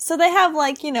So they have,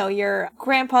 like, your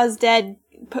grandpa's dead,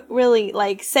 really,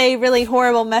 like, say really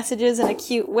horrible messages in a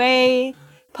cute way,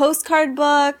 postcard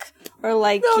book, or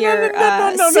like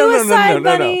suicide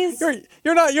bunnies.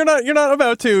 You're not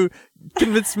about to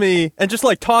convince me and just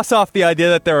like toss off the idea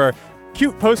that there are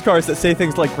cute postcards that say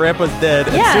things like "Grandpa's dead"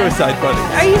 and "Suicide bunnies."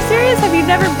 Are you serious? Have you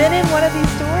never been in one of these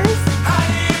stores? How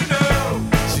do you know?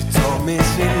 She told me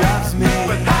she loves me.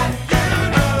 But how do you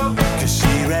know? 'Cause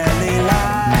she rarely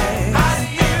lies. How do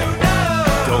you know?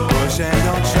 Don't push and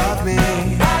don't shove me.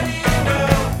 How do you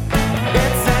know?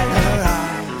 It's in her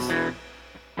eyes.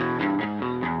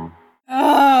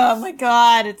 Oh my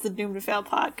god, it's the Doomed to Fail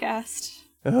podcast.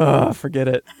 Ugh, forget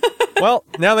it. Well,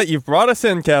 now that you've brought us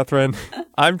in, Catherine,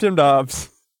 I'm Tim Dobbs.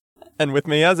 And with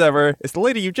me, as ever, is the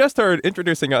lady you just heard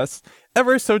introducing us,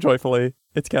 ever so joyfully.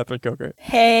 It's Catherine Coker.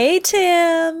 Hey,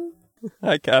 Tim.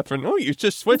 Hi, Catherine. Oh, you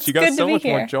just switched. You got so much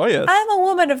more joyous. I'm a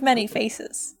woman of many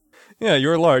faces. Yeah,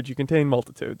 you're large. You contain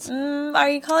multitudes. Are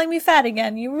you calling me fat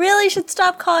again? You really should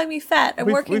stop calling me fat. I'm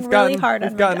working really hard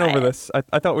on my diet. We've gotten over this.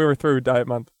 I thought we were through Diet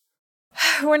Month.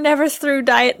 We're never through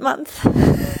Diet Month.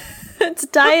 It's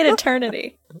Diet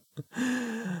Eternity.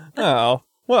 Oh,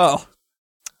 well,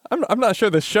 I'm not sure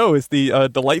the show is the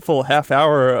delightful half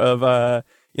hour of,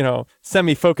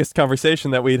 semi-focused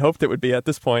conversation that we'd hoped it would be at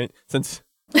this point, since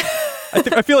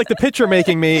I feel like the pitch you're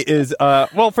making me is,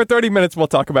 for 30 minutes we'll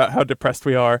talk about how depressed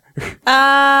we are and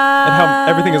how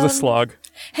everything is a slog.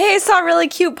 Hey, I saw a really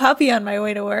cute puppy on my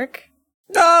way to work.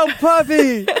 Oh,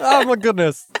 puppy! Oh, my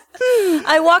goodness.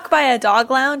 I walk by a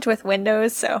dog lounge with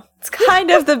windows, so it's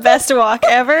kind of the best walk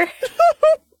ever.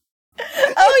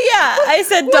 Oh yeah, I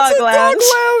said dog lounge.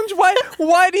 Dog lounge?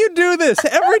 Why do you do this?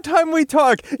 Every time we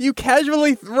talk, you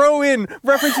casually throw in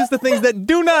references to things that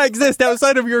do not exist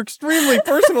outside of your extremely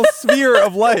personal sphere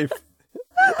of life.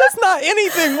 That's not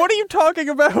anything. What are you talking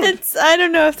about? I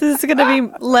don't know if this is going to be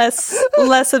less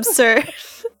absurd,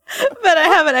 but I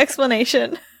have an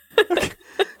explanation.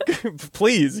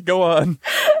 Please go on.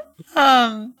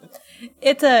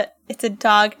 It's a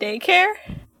dog daycare.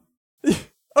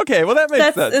 Okay, well that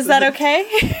makes sense. Is that okay?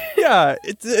 Yeah,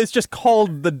 it's just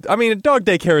called dog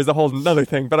daycare is a whole nother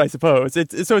thing, but I suppose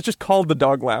it's just called the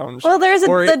dog lounge. Well, there's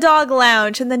the dog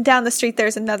lounge, and then down the street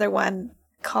there's another one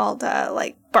called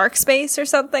like Bark Space or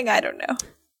something. I don't know.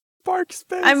 Bark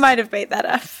Space. I might have made that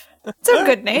up. It's a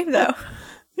good name though.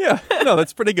 Yeah, no,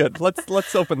 that's pretty good.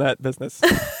 Let's open that business.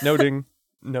 Noting.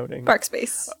 Bark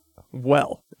Space.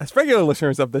 Well, as regular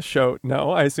listeners of this show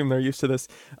know, I assume they're used to this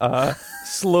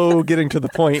slow getting to the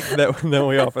point that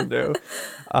we often do.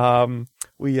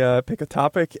 We pick a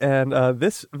topic, and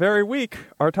this very week,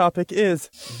 our topic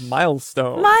is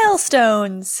milestones.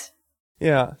 Milestones.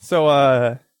 Yeah.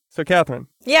 So Catherine.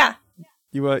 Yeah.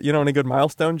 You know any good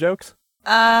milestone jokes?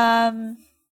 How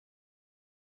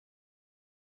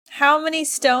many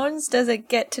stones does it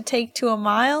get to take to a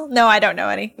mile? No, I don't know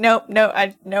any. Nope.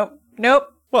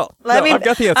 Well, I've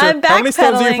got the answer. I'm backpedaling. How many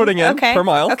stones are you putting in per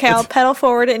mile? Okay, I'll pedal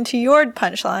forward into your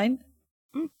punchline.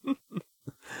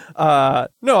 No,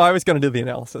 I was going to do the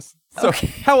analysis. So,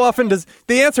 How often does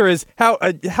the answer is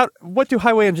what do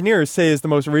highway engineers say is the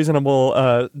most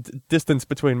reasonable distance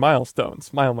between mile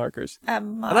markers? A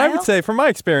mile? And I would say, from my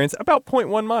experience, about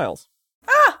 0.1 miles.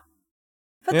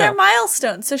 But they're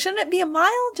milestones, so shouldn't it be a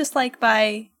mile, just like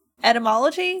by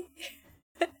etymology?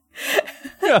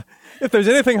 Yeah, if there's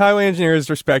anything highway engineers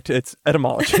respect, it's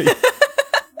etymology.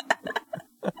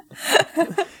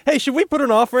 Hey, should we put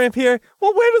an off-ramp here?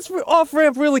 Well, where does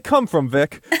off-ramp really come from,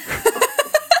 Vic?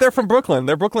 They're from Brooklyn.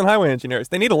 They're Brooklyn highway engineers.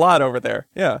 They need a lot over there.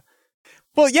 Yeah.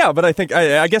 Well, yeah, but I think,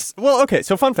 I guess, well, okay,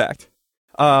 so fun fact.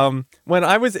 When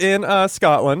I was in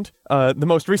Scotland, the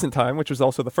most recent time, which was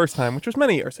also the first time, which was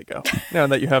many years ago, now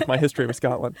that you have my history with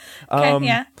Scotland. Okay,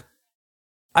 yeah.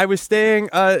 I was staying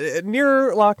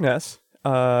near Loch Ness,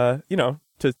 to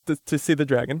see the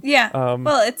dragon. Yeah.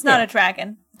 Well, it's not a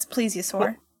dragon. It's a plesiosaur.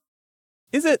 Well,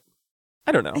 is it?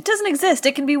 I don't know. It doesn't exist.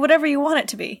 It can be whatever you want it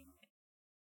to be.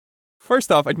 First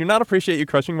off, I do not appreciate you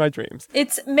crushing my dreams.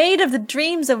 It's made of the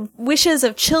dreams of wishes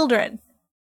of children.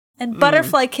 And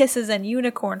butterfly kisses and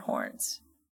unicorn horns.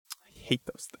 I hate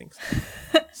those things.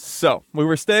 So, we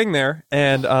were staying there,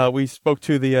 and we spoke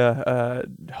to the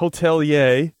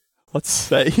hotelier, let's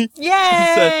say.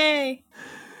 Yay!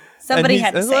 Somebody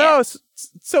had to say it.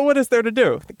 So what is there to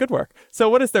do? Good work. So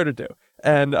what is there to do?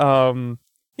 And,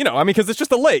 because it's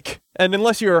just a lake. And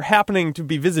unless you're happening to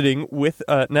be visiting with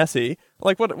Nessie,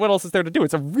 like, what else is there to do?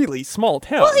 It's a really small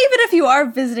town. Well, even if you are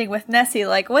visiting with Nessie,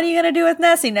 like, what are you going to do with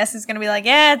Nessie? Nessie's going to be like,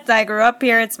 I grew up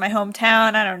here. It's my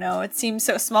hometown. I don't know. It seems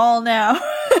so small now.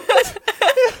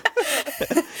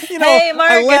 Hey,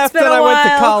 Mark, I left and I went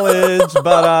to college,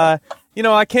 but,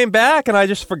 I came back and I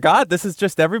just forgot. This is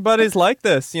just everybody's like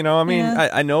this. I mean, Yeah.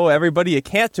 I know everybody. You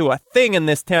can't do a thing in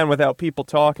this town without people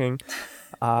talking.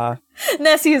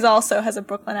 Nessie also has a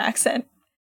Brooklyn accent.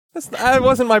 That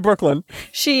wasn't my Brooklyn.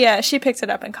 She picked it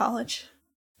up in college.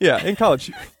 Yeah, in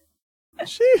college.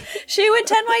 She went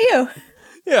to NYU.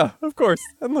 Yeah, of course.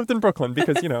 I lived in Brooklyn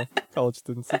because, college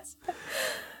students.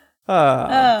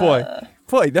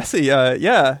 Boy, Nessie,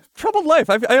 yeah, troubled life.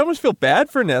 I almost feel bad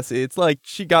for Nessie. It's like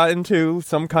she got into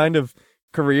some kind of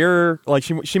career, like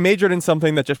she majored in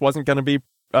something that just wasn't going to be,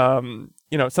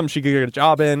 something she could get a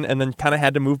job in, and then kind of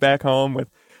had to move back home with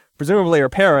presumably her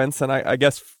parents, and I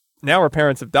guess now her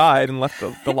parents have died and left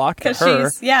the lock to her.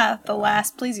 She's, the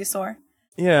last plesiosaur.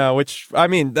 Yeah, which, I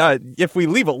mean, if we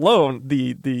leave alone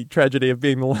the tragedy of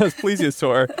being the last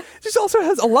plesiosaur, she also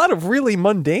has a lot of really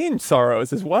mundane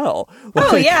sorrows as well.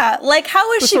 Oh, yeah. Like,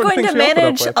 how is the she sort of going things to she opened up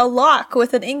manage with. a lock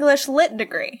with an English lit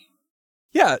degree?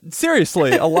 Yeah,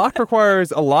 seriously, a lock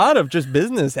requires a lot of just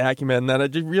business acumen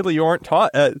that just really aren't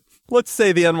taught at, let's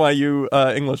say, the NYU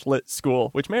English Lit School,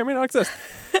 which may or may not exist.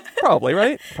 Probably,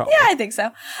 right? Probably. Yeah, I think so.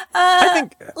 I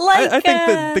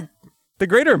think the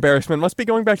greater embarrassment must be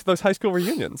going back to those high school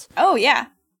reunions. Oh, yeah.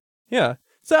 Yeah.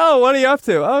 So, what are you up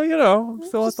to? Oh, I'm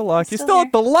still at the lock. You're still still here.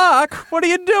 at the lock? What are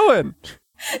you doing?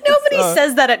 Nobody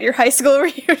says that at your high school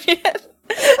reunion.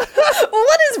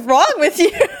 What is wrong with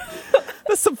you?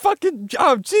 That's some fucking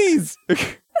job. Jeez.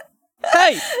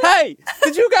 Hey,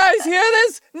 did you guys hear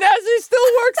this? Nessie still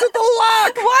works at the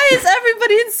lock. Why does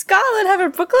everybody in Scotland have a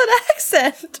Brooklyn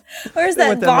accent? Or is They that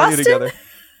went to NYU Boston? together.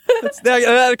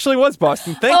 That actually was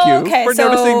Boston. Thank Oh, you okay, for so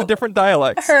noticing the different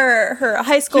dialects. Her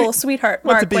high school sweetheart,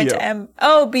 went Mark, to went BU.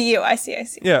 to BU. I see.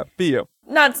 Yeah, BU.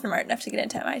 Not smart enough to get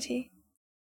into MIT.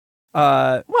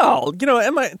 Well,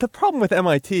 the problem with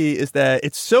MIT is that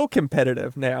it's so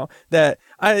competitive now that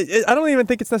I don't even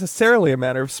think it's necessarily a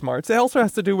matter of smarts. It also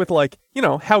has to do with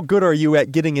how good are you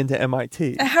at getting into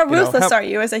MIT? How ruthless are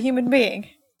you as a human being?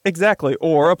 Exactly,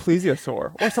 or a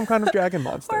plesiosaur, or some kind of dragon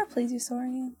monster. Or a plesiosaur,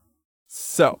 yeah.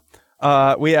 So,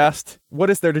 we asked, what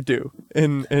is there to do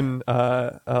in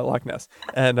Loch Ness?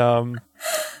 And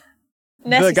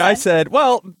Nessie the guy said,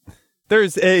 well,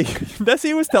 there's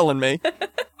Nessie was telling me.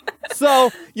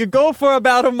 So, you go for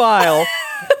about a mile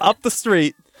up the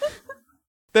street.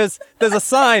 There's a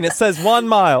sign, it says 1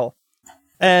 mile.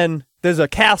 And there's a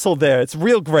castle there. It's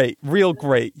real great.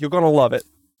 You're going to love it.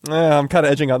 I'm kind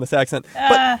of edging on this accent.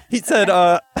 But he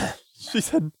said, she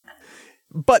said,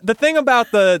 but the thing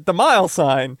about the mile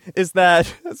sign is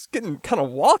that, it's getting kind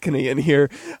of walking-y in here,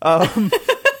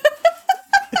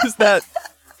 is that,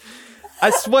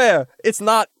 I swear, it's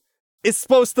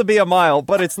supposed to be a mile,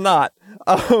 but it's not.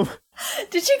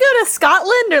 Did you go to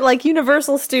Scotland or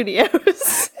Universal Studios?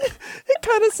 It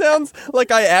kind of sounds like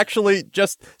I actually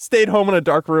just stayed home in a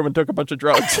dark room and took a bunch of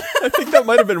drugs. I think that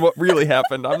might have been what really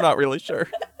happened. I'm not really sure.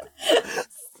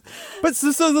 But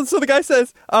so the guy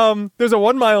says, there's a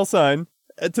 1 mile sign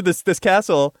to this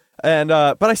castle, and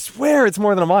but I swear it's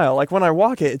more than a mile. Like when I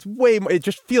walk it, it's way more, it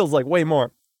just feels like way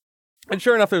more. And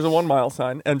sure enough, there's a 1 mile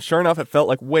sign, and sure enough, it felt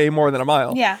like way more than a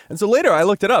mile. Yeah. And so later I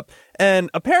looked it up, and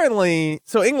apparently,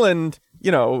 so England,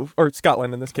 or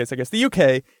Scotland in this case, I guess, the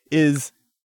UK is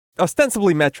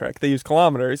ostensibly metric. They use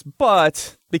kilometers,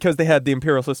 but because they had the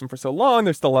imperial system for so long,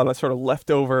 there's still a lot of sort of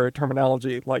leftover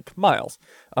terminology like miles.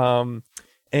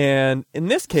 And in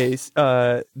this case,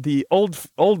 the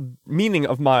old meaning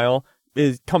of mile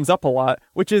comes up a lot,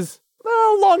 which is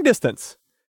long distance.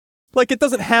 Like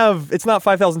it's not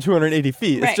 5,280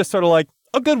 feet. Right. It's just sort of like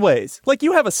a good ways. Like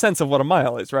you have a sense of what a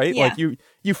mile is, right? Yeah. Like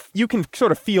you can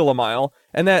sort of feel a mile,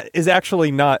 and that is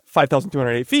actually not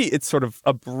 5,280 feet. It's sort of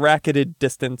a bracketed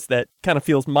distance that kind of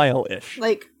feels mile-ish.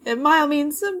 A mile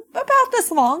means about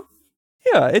this long.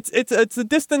 Yeah, it's a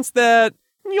distance that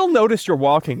you'll notice you're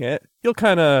walking it. You'll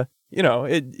kind of,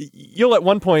 you'll at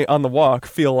one point on the walk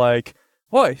feel like,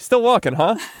 boy, still walking,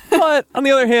 huh? But on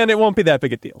the other hand, it won't be that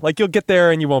big a deal. Like you'll get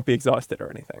there and you won't be exhausted or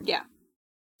anything. Yeah.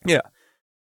 Yeah.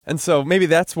 And so maybe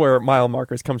that's where mile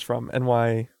markers comes from and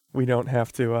why we don't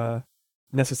have to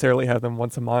necessarily have them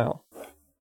once a mile.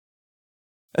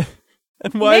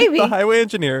 And why Maybe. the highway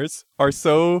engineers are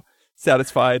so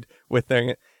satisfied with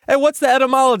their... Hey, what's the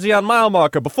etymology on mile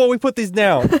marker before we put these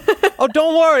down? Oh,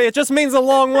 don't worry, it just means a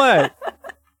long way.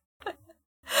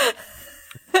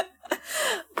 0.1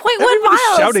 Everybody's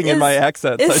miles shouting in my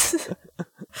accents.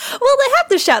 Well, they have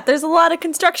to shout. There's a lot of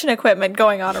construction equipment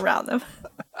going on around them.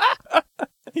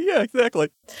 Yeah, exactly.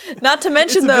 Not to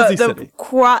mention It's a busy city.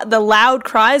 the loud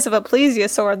cries of a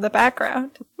plesiosaur in the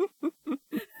background.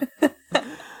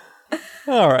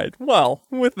 All right. Well,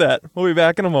 with that, we'll be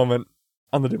back in a moment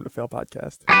on the Doomed to Fail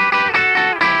podcast.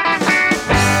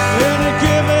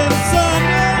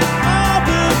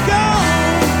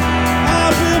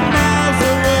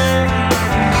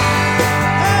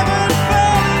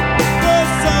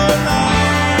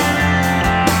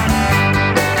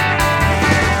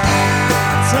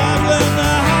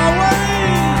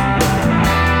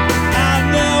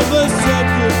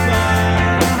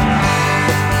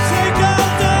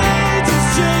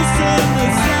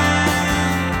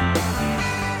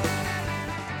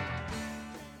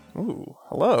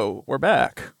 Hello. We're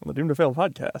back on the Doomed to Fail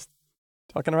podcast.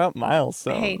 Talking about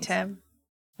milestones. Hey, Tim.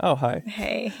 Oh, hi.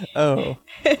 Hey. Oh.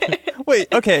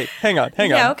 Wait, okay. Hang on.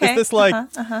 Yeah, okay. Is this like,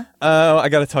 I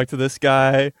gotta talk to this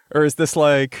guy? Or is this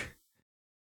like,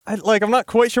 I'm not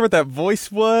quite sure what that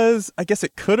voice was. I guess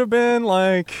it could have been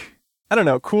like, I don't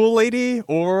know, cool lady?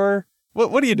 Or,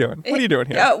 what are you doing? What are you doing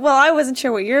here? Well, I wasn't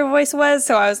sure what your voice was,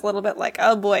 so I was a little bit like,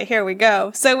 oh boy, here we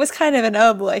go. So it was kind of an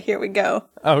oh boy, here we go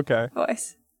Okay.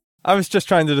 voice. I was just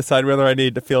trying to decide whether I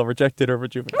need to feel rejected or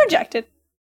rejuvenated. Rejected.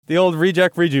 The old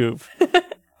reject, rejuve.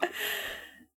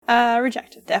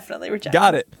 Rejected. Definitely rejected.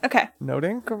 Got it. Okay.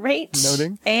 Noting. Great.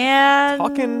 Noting. And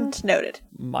Talking. noted.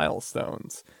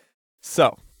 Milestones.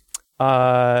 So,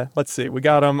 let's see. We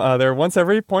got them. They're once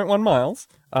every 0.1 miles.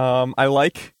 I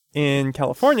like in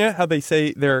California how they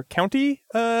say their county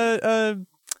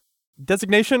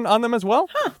designation on them as well.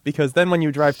 Huh. Because then when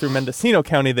you drive through Mendocino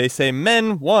County, they say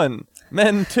Men 1,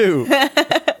 Men 2.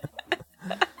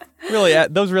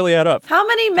 Those really add up. How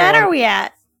many men are we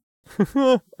at?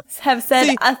 Have said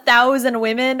 1,000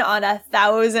 women on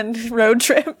 1,000 road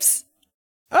trips.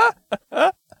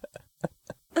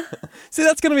 See,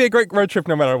 that's going to be a great road trip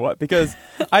no matter what, because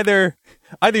either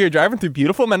you're driving through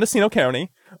beautiful Mendocino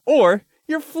County, or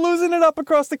you're floozing it up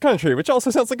across the country, which also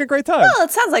sounds like a great time. Well,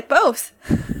 it sounds like both.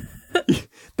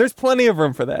 There's plenty of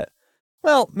room for that.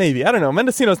 Well, maybe. I don't know.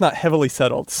 Mendocino's not heavily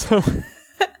settled, so...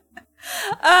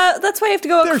 That's why you have to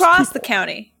go There's across people- the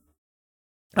county.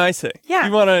 I see. Yeah.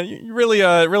 You want to really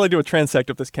do a transect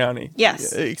of this county.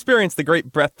 Yes. Experience the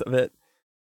great breadth of it.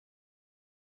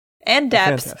 And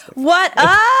depth. Fantastic. What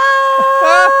up?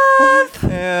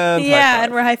 And Yeah,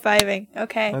 and we're high-fiving.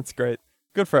 Okay. That's great.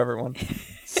 Good for everyone.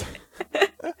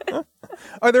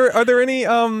 Are there any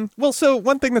so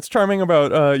one thing that's charming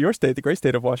about your state, the great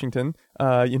state of Washington,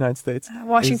 United States.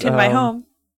 Washington, is, my home.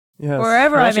 Yes.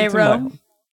 Wherever I may Washington, my roam. home.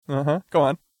 Uh-huh. Go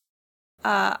on.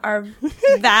 Our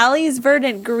valleys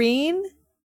verdant green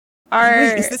are...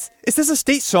 Wait, is this a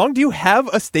state song? Do you have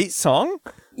a state song?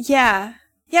 Yeah.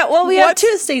 Yeah, well, we have What?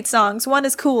 2 state songs. One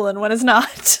is cool and one is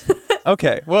not.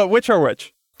 Okay. Well, which are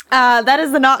which? That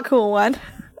is the not cool one.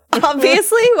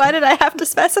 Obviously, why did I have to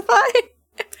specify?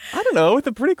 I don't know. With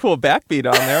a pretty cool backbeat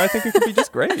on there, I think it could be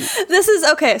just great. This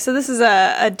is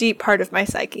a deep part of my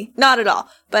psyche. Not at all,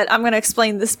 but I'm going to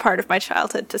explain this part of my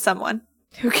childhood to someone.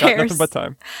 Who Got cares? nothing but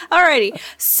time. Alrighty.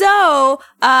 So,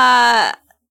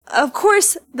 of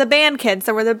course, the band kids.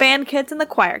 There were the band kids and the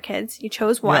choir kids. You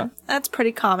chose one. Yeah. That's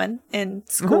pretty common in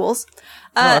schools.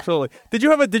 No, absolutely. Did you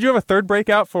have a third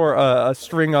breakout for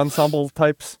string ensemble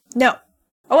types? No.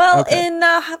 Well, Okay.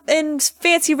 in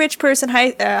fancy rich person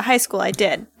high school, I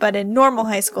did, but in normal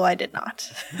high school, I did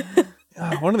not.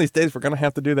 One of these days, we're gonna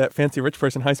have to do that fancy rich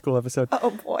person high school episode.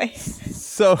 Oh boy.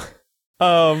 So,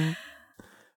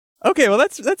 okay, well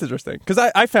that's interesting because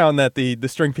I found that the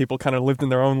string people kind of lived in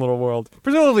their own little world,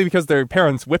 presumably because their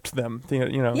parents whipped them. Yeah.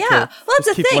 To Well, that's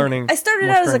the keep thing. learning I started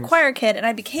more out as a strings. choir kid, and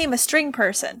I became a string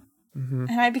person,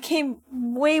 and I became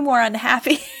way more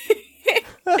unhappy.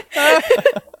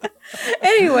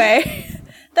 Anyway,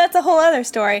 that's a whole other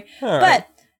story. All right. But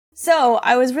so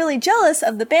I was really jealous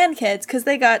of the band kids because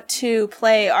they got to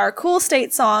play our cool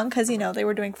state song because they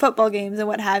were doing football games and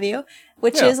what have you,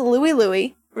 which Yeah. is Louie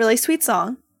Louie, really sweet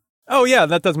song. Oh yeah,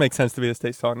 that does make sense to be the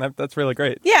state song. That's really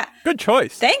great. Yeah, Good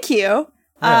choice. thank you.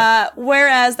 Yeah.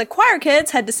 Whereas the choir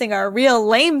kids had to sing our real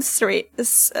lame the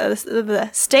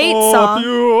state Oh, song.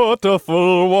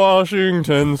 beautiful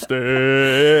Washington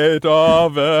state,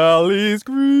 our valleys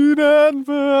green and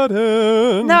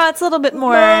verdant. No, it's a little bit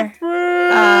more.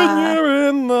 You're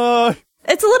in the...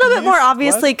 It's a little bit more Yes,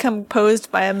 obviously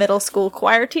composed by a middle school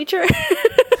choir teacher.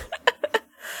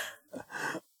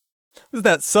 Is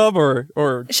that sub or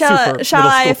Shall super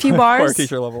I middle a few school bars? choir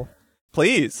teacher level?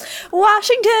 Please.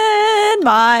 Washington,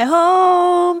 my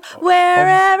home,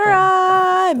 wherever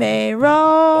I may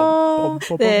roam.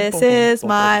 This is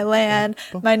my land,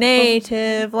 my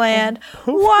native land.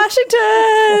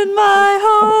 Washington, my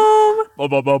home. Bum,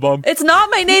 bum, bum, bum. It's not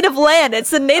my native land,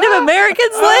 it's the Native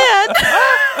Americans' land.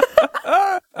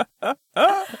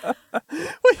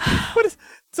 Wait, what is...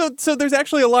 So there's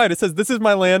actually a line. It says, "This is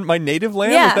my land, my native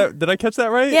land." Yeah. Did I catch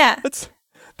that right? Yeah.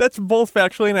 That's both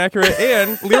factually inaccurate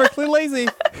and lyrically lazy.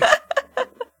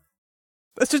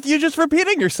 That's just you just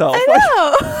repeating yourself. I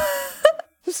know.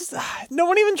 This is, no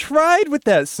one even tried with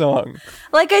that song.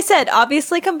 Like I said,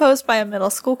 obviously composed by a middle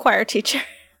school choir teacher.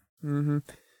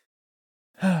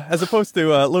 As opposed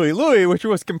to Louie Louie, which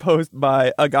was composed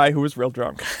by a guy who was real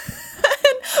drunk.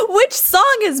 Which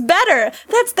song is better?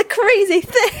 That's the crazy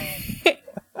thing.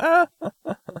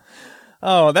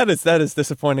 Oh, that is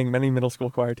disappointing many middle school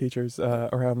choir teachers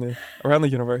around the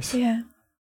universe. Yeah.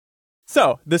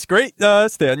 So this great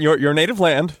Stan, your native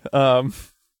land,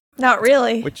 Not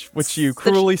really. which you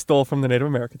cruelly stole from the Native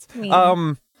Americans.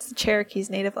 It's the Cherokees'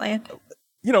 native land.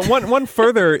 You know, one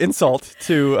further insult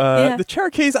to the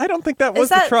Cherokees. I don't think that was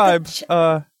the tribe.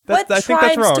 What I think that's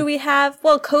tribes wrong. do we have?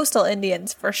 Well, coastal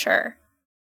Indians for sure.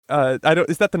 I don't.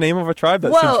 Is that the name of a tribe?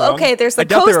 That seems Whoa, wrong. okay, there's I the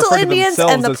doubt they coastal refer to Indians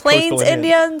themselves and the as coastal plains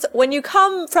Indians. When you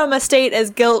come from a state as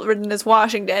guilt-ridden as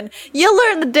Washington, you'll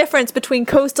learn the difference between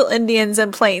coastal Indians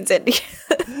and plains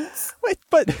Indians. Wait,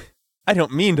 but I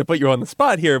don't mean to put you on the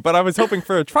spot here, but I was hoping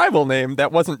for a tribal name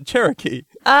that wasn't Cherokee.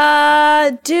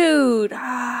 Dude.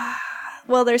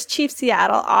 Well, there's Chief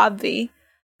Seattle, obvi.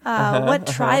 What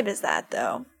tribe is that,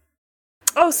 though?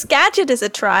 Oh, Skagit is a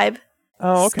tribe.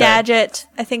 Oh, okay. Skagit.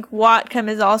 I think Whatcom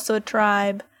is also a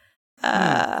tribe.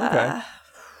 Okay.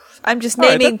 I'm just All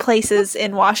right, naming places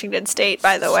in Washington State,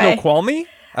 by the way. Snoqualmie?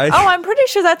 I'm pretty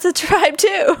sure that's a tribe,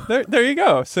 too. There you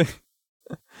go. So,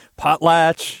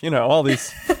 Potlatch, all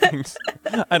these things.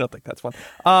 I don't think that's one.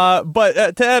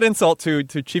 But to add insult to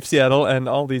Chief Seattle and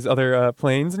all these other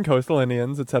plains and coastal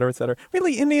Indians, et cetera, et cetera.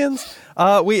 Really, Indians?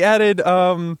 We added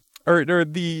or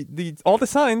the all the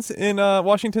signs in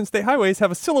Washington State highways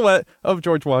have a silhouette of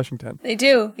George Washington. They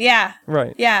do, yeah.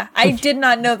 Right. Yeah, I did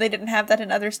not know they didn't have that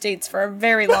in other states for a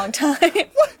very long time.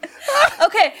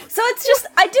 Okay, so it's just,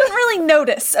 I didn't really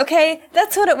notice, okay?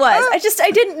 That's what it was.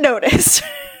 I didn't notice.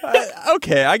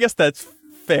 Okay, I guess that's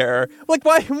fair. Like,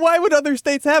 why would other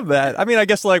states have that? I mean, I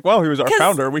guess, like, well, he was our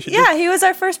founder. We should he was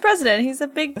our first president. He's a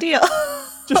big deal.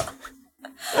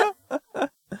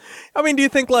 I mean, do you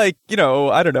think, like,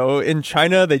 I don't know, in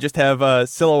China they just have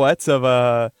silhouettes of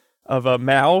a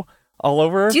Mao all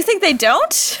over? Do you think they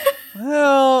don't?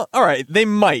 Well, all right, they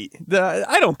might.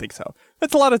 I don't think so.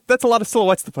 That's a lot of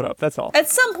silhouettes to put up. That's all. At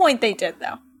some point they did,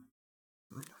 though.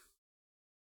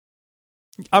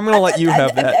 I'm gonna let you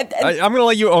have that. I'm gonna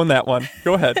let you own that one.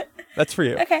 Go ahead. That's for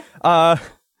you. Okay.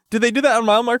 Do they do that on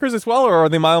mile markers as well, or are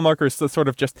the mile markers sort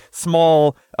of just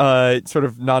small, sort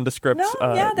of nondescript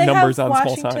they numbers have on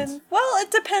Washington. small signs? Well,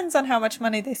 it depends on how much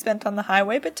money they spent on the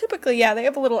highway, but typically, they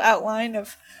have a little outline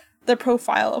of the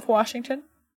profile of Washington,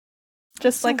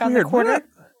 just like on the quarter.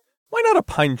 Why not a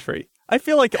pine tree? I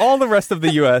feel like all the rest of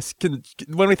the U.S.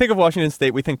 when we think of Washington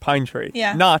State, we think pine tree,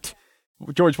 not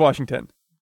George Washington.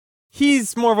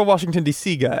 He's more of a Washington,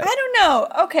 D.C. guy. I don't know.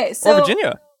 Okay, so... Or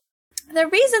Virginia. The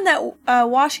reason that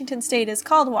Washington State is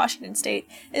called Washington State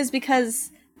is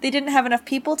because they didn't have enough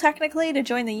people, technically, to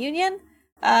join the Union.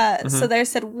 So they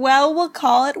said, well, we'll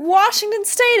call it Washington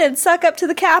State and suck up to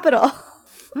the capital.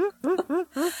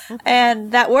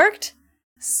 And that worked.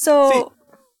 So...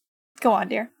 Go on,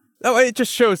 dear. Oh, it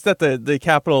just shows that the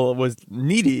capital was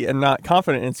needy and not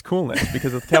confident in its coolness.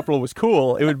 Because if the capital was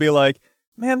cool, it would be like,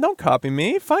 man, don't copy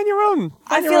me. Find your own.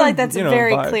 I feel like that's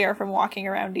very vibe. clear from walking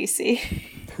around DC.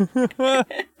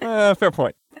 Fair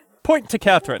point. Point to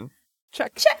Catherine.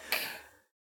 Check.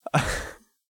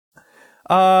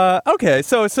 Okay,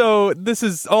 so this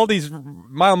is all these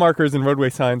mile markers and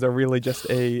roadway signs are really just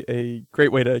a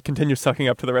great way to continue sucking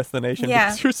up to the rest of the nation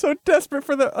because you're so desperate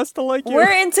for us to like you.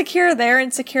 We're insecure, they're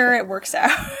insecure, it works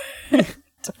out.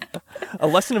 A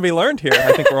lesson to be learned here.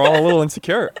 I think we're all a little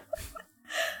insecure.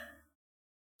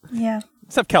 Yeah.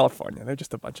 Except California. They're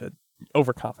just a bunch of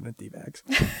overconfident D-bags.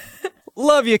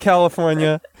 Love you,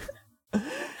 California.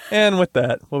 And with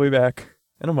that, we'll be back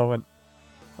in a moment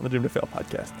on the Doomed to Fail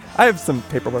podcast. I have some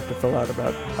paperwork to fill out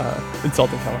about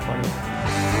insulting California.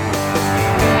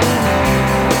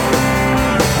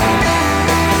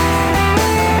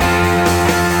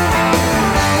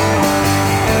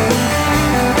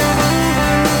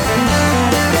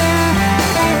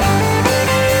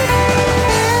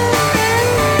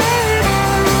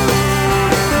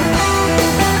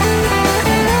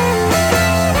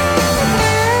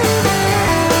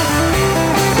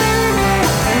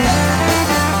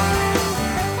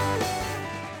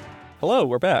 Hello,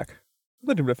 we're back.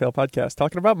 The Doomed to Fail podcast,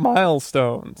 talking about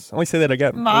milestones. Let me say that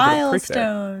again.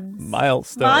 Milestones.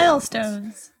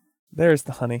 There's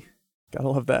the honey. Gotta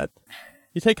love that.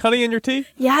 You take honey in your tea?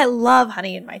 Yeah, I love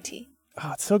honey in my tea.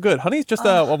 Oh, it's so good. Honey's just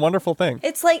a wonderful thing.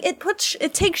 It's like it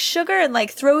takes sugar and like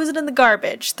throws it in the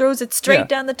garbage, throws it straight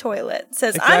down the toilet. It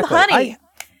says, exactly. I'm honey.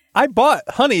 I bought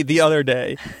honey the other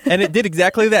day, and it did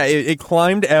exactly that. It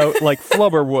climbed out like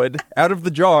flubber would out of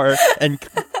the jar and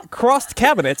crossed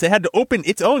cabinets. It had to open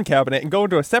its own cabinet and go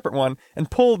into a separate one and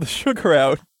pull the sugar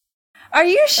out. Are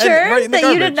you sure right that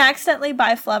you didn't accidentally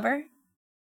buy flubber?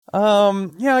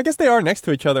 Yeah, I guess they are next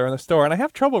to each other in the store, and I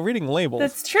have trouble reading labels.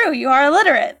 That's true. You are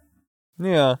illiterate.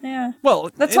 Yeah. Yeah.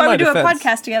 Well, That's in why my we do defense- a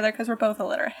podcast together, because we're both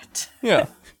illiterate. Yeah.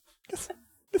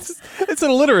 It's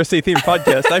an illiteracy themed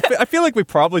podcast. I feel like we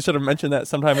probably should have mentioned that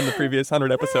sometime in the previous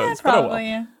 100 episodes. But oh well. Probably,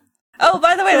 yeah. Oh,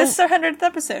 by the way, this is our 100th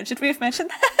episode. Should we have mentioned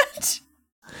that?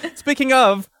 Speaking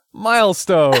of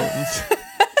milestones.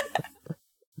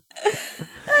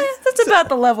 That's about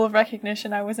the level of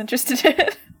recognition I was interested in.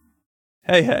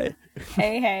 Hey, hey.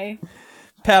 Hey.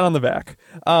 Pat on the back.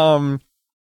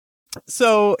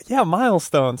 So, yeah,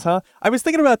 milestones, huh? I was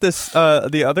thinking about this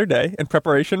the other day in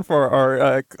preparation for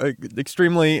our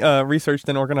extremely researched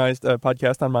and organized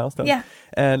podcast on milestones. Yeah.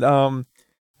 And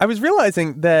I was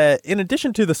realizing that in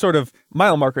addition to the sort of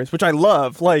mile markers, which I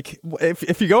love, like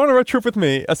if you go on a road trip with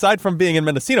me, aside from being in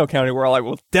Mendocino County, where I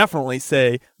will definitely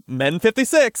say Men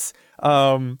 56,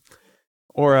 or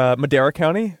Madera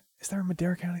County. Is there a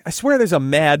Madera County? I swear there's a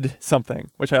Mad something,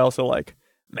 which I also like.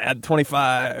 Mad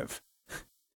 25.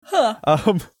 Huh.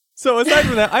 So aside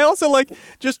from that, I also like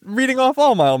just reading off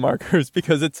all mile markers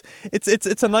because it's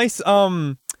a nice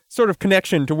sort of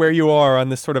connection to where you are on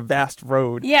this sort of vast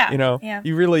road. Yeah. You know, yeah.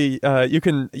 you really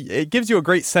it gives you a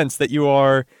great sense that you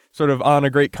are sort of on a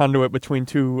great conduit between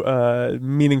two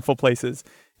meaningful places.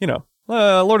 You know,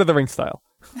 Lord of the Rings style.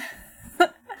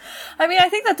 I mean, I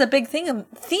think that's a big theme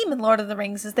in Lord of the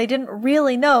Rings is they didn't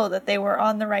really know that they were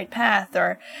on the right path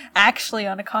or actually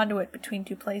on a conduit between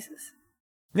two places.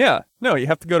 Yeah, no, you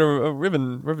have to go to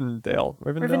Rivendell.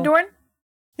 Rivendorn?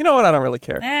 You know what? I don't really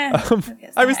care.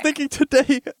 I was thinking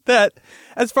today that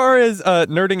as far as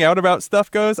nerding out about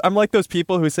stuff goes, I'm like those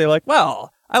people who say like,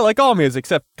 well, I like all music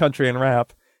except country and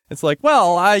rap. It's like,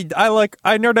 well, I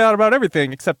nerd out about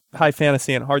everything except high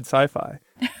fantasy and hard sci-fi.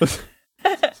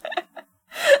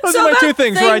 Those are my two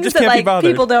things where I just can't be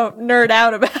bothered. People don't nerd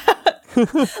out about.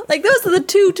 Like, those are the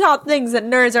two top things that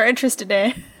nerds are interested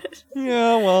in.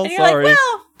 Yeah, well, and you're sorry. like,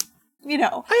 well, you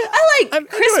know, I like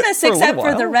Christmas except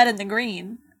for the red and the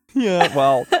green. Yeah,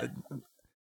 well,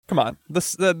 come on. The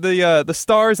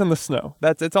stars and the snow.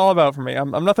 It's all about for me.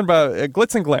 I'm nothing about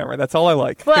glitz and glamour. That's all I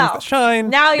like. Well, things that shine.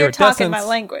 Now you're talking my iridescence.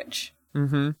 language.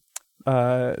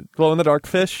 Mm-hmm. Glow in the dark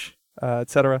fish,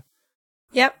 etc.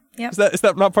 Yep. Is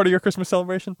that not part of your Christmas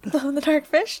celebration? Glow in the dark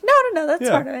fish? No, that's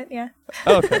part of it. Yeah.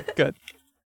 Okay, good.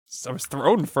 So I was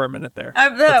thrown for a minute there.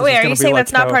 Wait, are you saying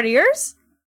that's not part of yours?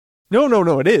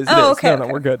 No, it is. Oh, okay. No,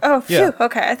 we're good. Oh, phew. Yeah.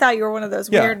 Okay. I thought you were one of those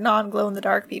weird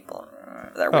non-glow-in-the-dark people.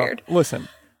 They're weird. Listen,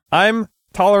 I'm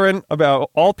tolerant about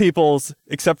all peoples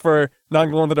except for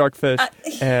non-glow-in-the-dark fish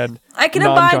and I can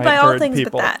abide by all things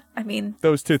people. but that. I mean...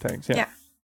 Those two things, yeah.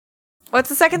 What's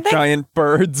the second thing? Giant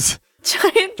birds.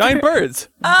 Giant birds.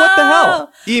 What the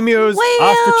hell? Emus,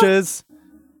 ostriches.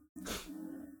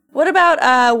 What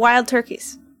about wild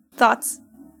turkeys? Thoughts?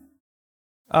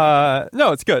 No,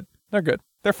 it's good. They're good.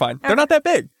 They're fine. Okay. They're not that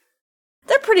big.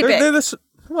 They're pretty big. They're this,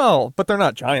 well, but they're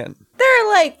not giant. They're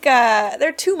like,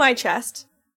 they're to my chest.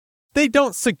 They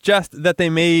don't suggest that they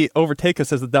may overtake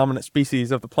us as the dominant species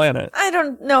of the planet. I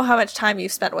don't know how much time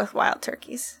you've spent with wild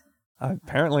turkeys.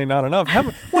 Apparently not enough.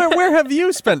 Where have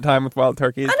you spent time with wild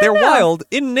turkeys? They're know. wild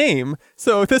in name,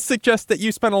 so this suggests that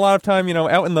you spent a lot of time,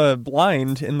 out in the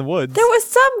blind in the woods. There was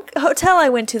some hotel I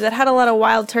went to that had a lot of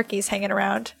wild turkeys hanging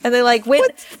around, and they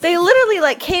they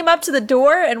literally came up to the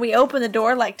door, and we opened the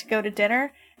door to go to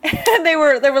dinner, and there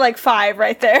were like 5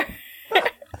 right there.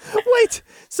 Wait,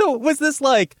 so was this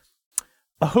like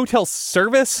a hotel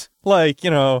service?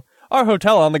 Our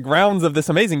hotel on the grounds of this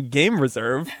amazing game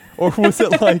reserve? Or was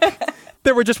it like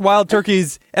there were just wild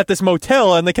turkeys at this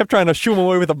motel and they kept trying to shoo them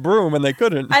away with a broom and they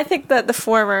couldn't? I think that the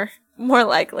former, more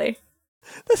likely.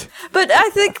 But I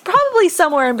think probably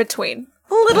somewhere in between.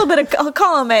 A little bit of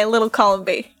column A, little column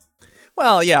B.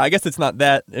 Well, yeah, I guess it's not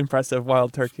that impressive,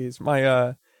 wild turkeys.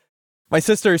 My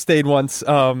sister stayed once,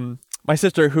 my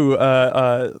sister who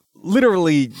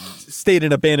literally stayed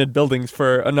in abandoned buildings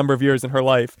for a number of years in her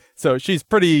life. So she's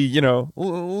pretty,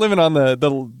 living on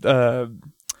the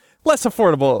less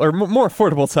affordable or more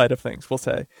affordable side of things, we'll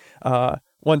say.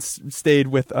 Once stayed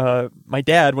with my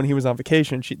dad when he was on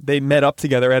vacation. They met up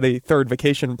together at a third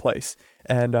vacation place,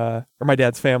 and or my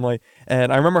dad's family.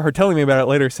 And I remember her telling me about it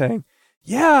later, saying,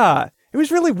 "Yeah, it was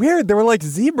really weird. There were like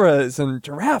zebras and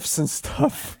giraffes and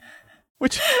stuff,"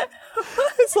 which.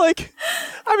 It's like,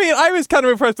 I was kind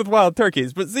of impressed with wild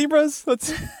turkeys, but zebras,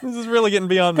 this is really getting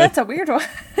beyond me. That's a weird one.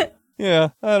 Yeah,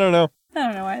 I don't know. I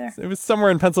don't know either. It was somewhere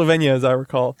in Pennsylvania, as I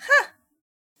recall.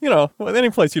 Huh.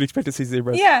 Any place you'd expect to see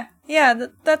zebras. Yeah,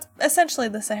 that's essentially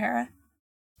the Sahara.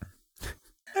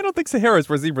 I don't think Sahara is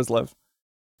where zebras live.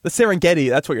 The Serengeti,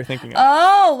 that's what you're thinking of.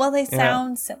 Oh, well, they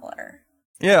sound similar.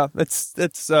 Yeah, it's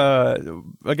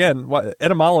again,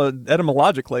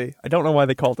 etymologically, I don't know why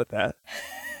they called it that.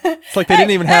 It's like they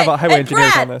didn't even have highway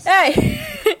engineers Brad, on this. Hey.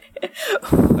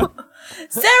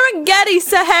 Serengeti,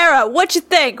 Sahara. What you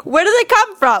think? Where do they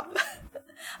come from?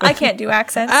 I can't do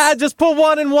accents. Just put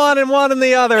one in one and one in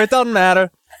the other. It doesn't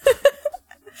matter.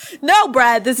 No,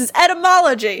 Brad. This is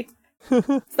etymology.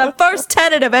 It's the first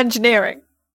tenet of engineering.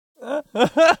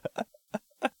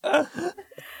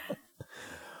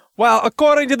 Well,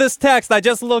 according to this text I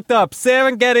just looked up,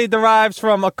 Serengeti derives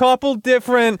from a couple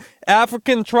different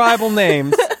African tribal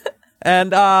names.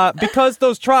 And because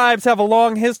those tribes have a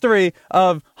long history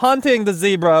of hunting the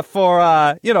zebra for,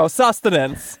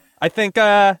 sustenance, I think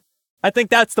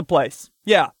that's the place.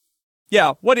 Yeah.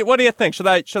 Yeah. What do you think? Should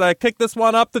I kick this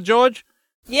one up to George?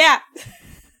 Yeah.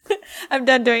 I'm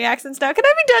done doing accents now. Can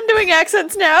I be done doing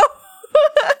accents now?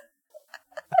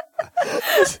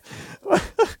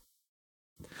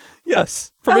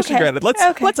 Yes. Permission Okay, granted.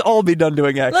 okay. Let's all be done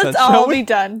doing accents. Let's shall all we? be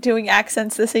done doing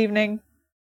accents this evening.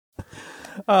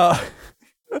 So,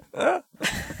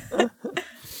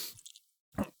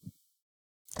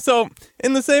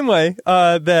 in the same way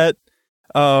that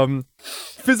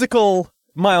physical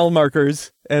mile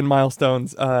markers and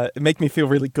milestones make me feel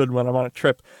really good when I'm on a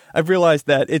trip, I've realized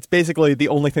that it's basically the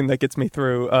only thing that gets me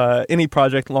through any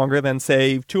project longer than,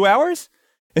 say, 2 hours.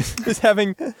 Is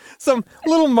having some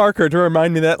little marker to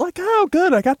remind me that, like, oh,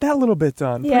 good, I got that little bit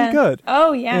done. Yeah. Pretty good.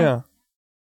 Oh, yeah.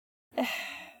 Yeah.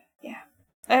 Yeah.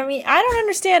 I mean, I don't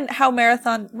understand how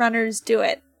marathon runners do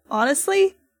it,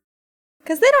 honestly.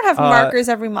 Because they don't have markers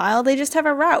every mile. They just have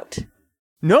a route.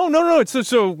 No. It's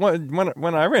so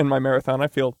when I ran my marathon, I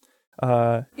feel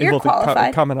You're able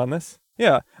qualified. to comment on this.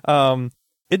 Yeah.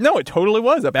 It totally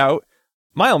was about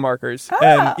mile markers.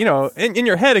 Oh. And, in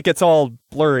your head, it gets all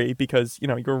blurry because,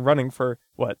 you're running for,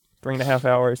 3.5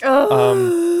 hours.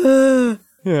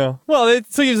 Yeah. Well,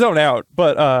 so you zone out,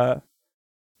 but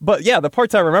yeah, the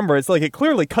parts I remember, it's like it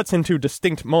clearly cuts into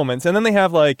distinct moments. And then they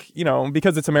have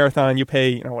because it's a marathon, you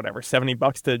pay,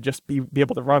 $70 to just be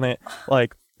able to run it.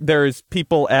 Like, there's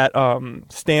people at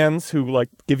stands who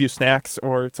give you snacks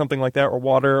or something like that, or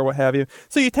water or what have you.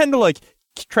 So you tend to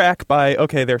track by,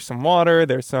 okay, there's some water,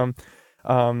 there's some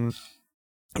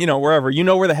wherever,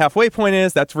 where the halfway point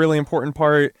is, that's a really important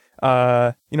part.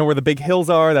 Where the big hills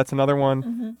are, that's another one.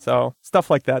 Mm-hmm. So stuff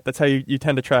like that, that's how you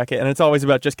tend to track it. And it's always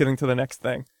about just getting to the next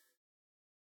thing.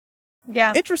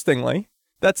 Yeah. Interestingly,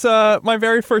 that's my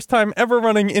very first time ever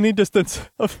running any distance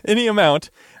of any amount.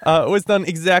 Was done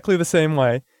exactly the same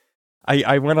way.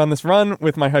 I went on this run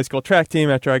with my high school track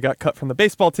team after I got cut from the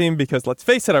baseball team because, let's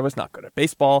face it, I was not good at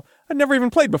baseball. I'd never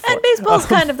even played before. And baseball's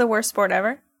kind of the worst sport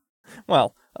ever.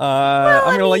 Well, I'm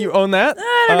going to let you own that.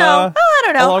 I don't know. I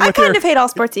don't know. along I with kind of hate all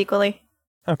sports equally.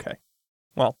 Okay.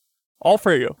 Well, all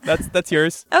for you. That's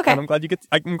yours. Okay. And I'm glad you get to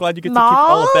keep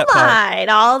all of that pie. Right.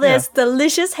 All this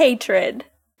delicious hatred.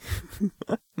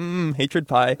 Hatred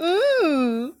pie.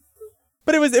 Mmm.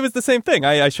 But it was the same thing.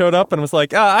 I showed up and was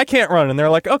like, I can't run. And they're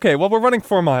like, okay, well, we're running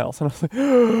 4 miles. And I was like,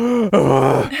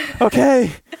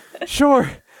 okay, sure.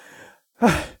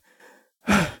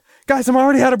 Guys, I'm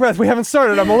already out of breath. We haven't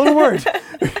started. I'm a little worried.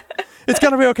 It's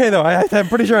going to be okay, though. I'm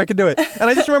pretty sure I can do it. And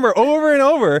I just remember over and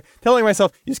over telling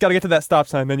myself, you just got to get to that stop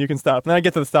sign, then you can stop. And then I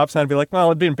get to the stop sign and be like, well,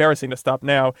 it'd be embarrassing to stop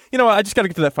now. You know what? I just got to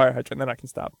get to that fire hydrant, then I can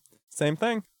stop. Same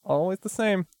thing. Always the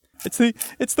same.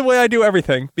 It's the way I do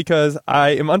everything, because I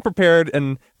am unprepared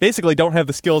and basically don't have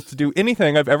the skills to do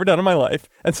anything I've ever done in my life.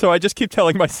 And so I just keep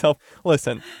telling myself,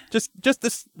 listen, just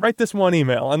write this one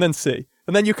email and then see.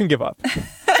 And then you can give up.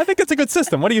 I think it's a good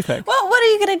system. What do you think? Well, what are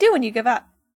you going to do when you give up?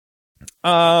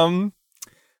 I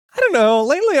don't know.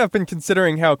 Lately I've been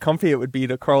considering how comfy it would be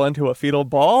to curl into a fetal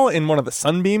ball in one of the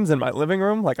sunbeams in my living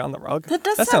room, like on the rug. That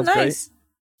does sound sound great. nice.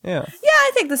 Yeah. Yeah,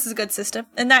 I think this is a good system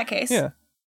in that case. Yeah.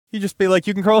 You just be like,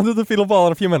 you can curl into the fetal ball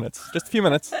in a few minutes. Just a few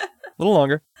minutes. A little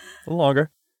longer.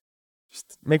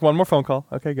 Just make one more phone call.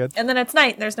 Okay, good. And then it's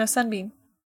night and there's no sunbeam.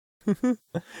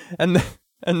 And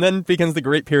then begins the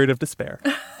great period of despair.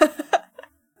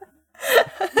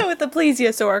 With the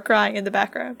plesiosaur crying in the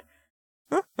background.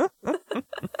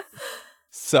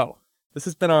 So, this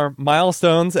has been our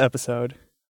milestones episode.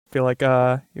 I feel like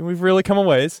we've really come a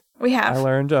ways. We have. I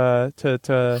learned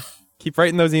to keep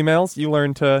writing those emails. You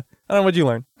learned to... I don't know, what'd you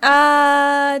learn?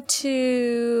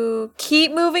 To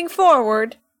keep moving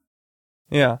forward.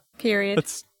 Yeah. Period.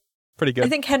 That's pretty good. I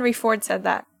think Henry Ford said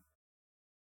that.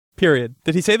 Period.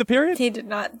 Did he say the period? He did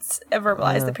not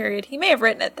verbalize the period. He may have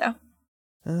written it, though.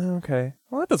 Okay.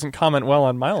 Well, that doesn't comment well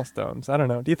on milestones. I don't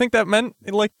know. Do you think that meant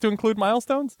to include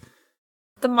milestones?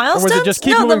 The milestones? Or was it just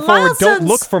keep moving forward, don't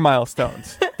look for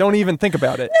milestones? Don't even think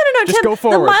about it. No, just Tim, go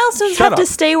forward. The milestones Shut have to up.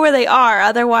 stay where they are.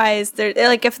 Otherwise,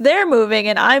 if they're moving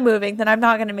and I'm moving, then I'm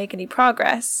not going to make any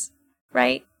progress.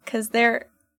 Right? Because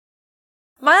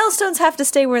milestones have to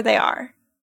stay where they are.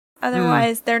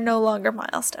 Otherwise, they're no longer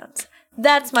milestones.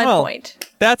 That's my point.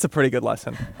 That's a pretty good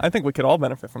lesson. I think we could all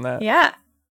benefit from that. Yeah.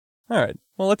 All right.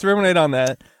 Well, let's ruminate on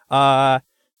that.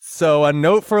 So a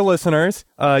note for listeners.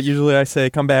 Usually I say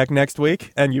come back next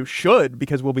week, and you should,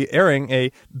 because we'll be airing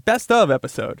a best of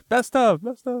episode. Best of.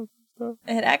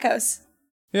 It echoes.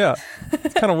 Yeah.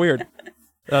 It's kind of weird.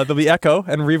 There'll be echo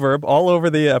and reverb all over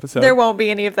the episode. There won't be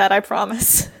any of that, I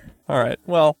promise. All right.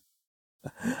 Well,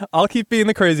 I'll keep being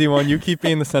the crazy one. You keep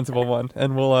being the sensible one,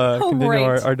 and we'll continue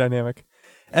our dynamic.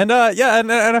 And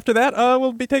and after that,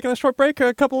 we'll be taking a short break,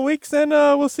 a couple of weeks, and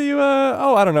we'll see you.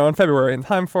 I don't know, in February, in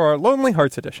time for our Lonely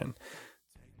Hearts edition.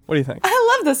 What do you think?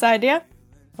 I love this idea.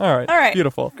 All right.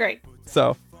 Beautiful. Great.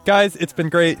 So, guys, it's been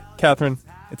great. Catherine,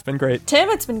 it's been great. Tim,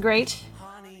 it's been great,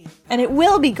 and it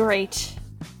will be great.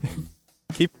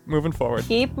 Keep moving forward.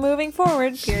 Keep moving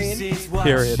forward. Period. This is what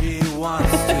Period. she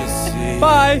wants to see.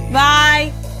 Bye.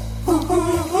 Bye.